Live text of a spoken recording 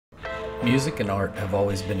Music and art have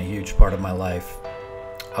always been a huge part of my life.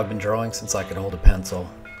 I've been drawing since I could hold a pencil.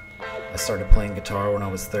 I started playing guitar when I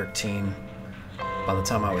was 13. By the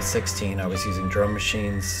time I was 16, I was using drum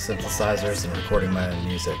machines, synthesizers, and recording my own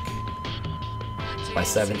music. By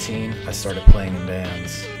 17, I started playing in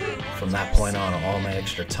bands. From that point on, all my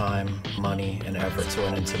extra time, money, and efforts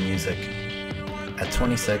went into music. At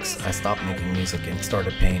 26, I stopped making music and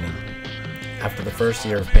started painting. After the first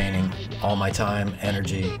year of painting, all my time,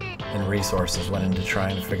 energy, and resources went into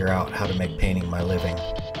trying to figure out how to make painting my living.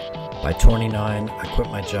 By 29, I quit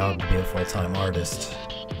my job to be a full-time artist.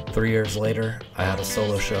 3 years later, I had a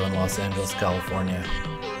solo show in Los Angeles, California.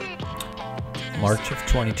 March of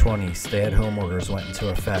 2020, stay-at-home orders went into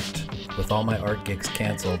effect. With all my art gigs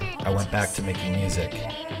canceled, I went back to making music.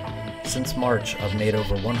 Since March, I've made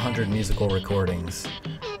over 100 musical recordings.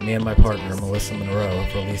 Me and my partner, Melissa Monroe,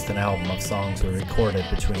 have released an album of songs we recorded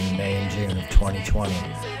between May and June of 2020.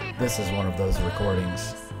 This is one of those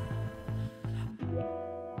recordings.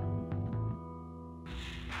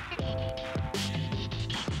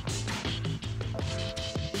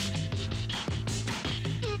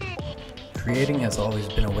 Creating has always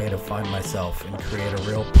been a way to find myself and create a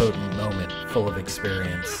real potent moment full of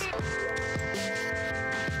experience.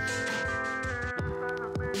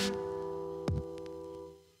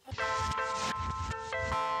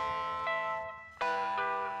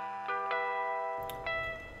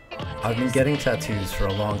 I've been getting tattoos for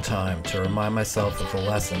a long time to remind myself of the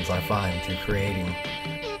lessons I find through creating.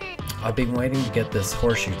 I've been waiting to get this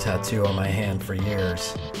horseshoe tattoo on my hand for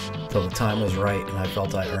years, till the time was right and I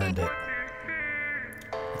felt I earned it.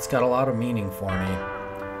 It's got a lot of meaning for me.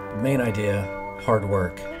 The main idea, hard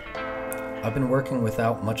work. I've been working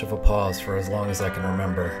without much of a pause for as long as I can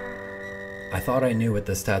remember. I thought I knew what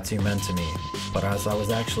this tattoo meant to me, but as I was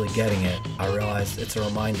actually getting it, I realized it's a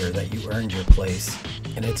reminder that you earned your place,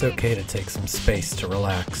 and it's okay to take some space to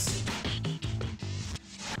relax.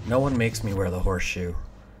 No one makes me wear the horseshoe.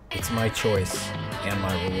 It's my choice and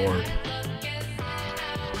my reward.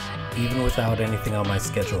 Even without anything on my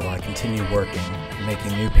schedule, I continue working,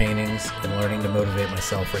 making new paintings, and learning to motivate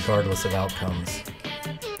myself regardless of outcomes.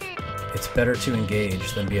 It's better to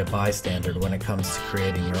engage than be a bystander when it comes to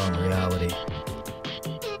creating your own reality.